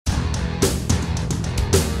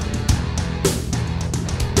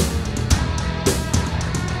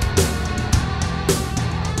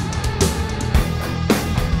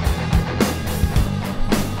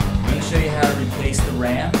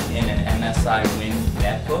MSI Wind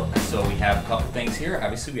Netbook. So we have a couple things here.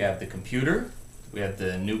 Obviously we have the computer, we have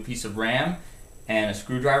the new piece of RAM, and a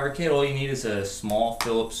screwdriver kit. All you need is a small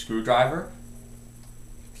Phillips screwdriver.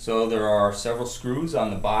 So there are several screws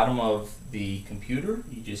on the bottom of the computer.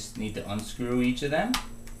 You just need to unscrew each of them.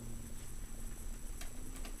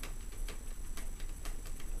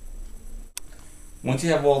 Once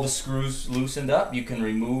you have all the screws loosened up, you can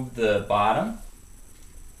remove the bottom.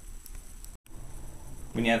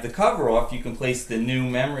 When you have the cover off, you can place the new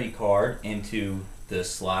memory card into the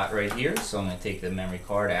slot right here. So I'm going to take the memory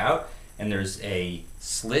card out, and there's a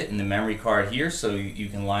slit in the memory card here, so you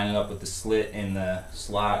can line it up with the slit in the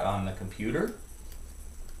slot on the computer.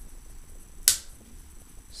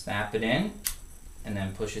 Snap it in and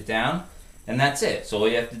then push it down, and that's it. So all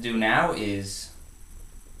you have to do now is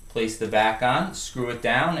place the back on, screw it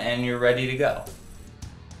down, and you're ready to go.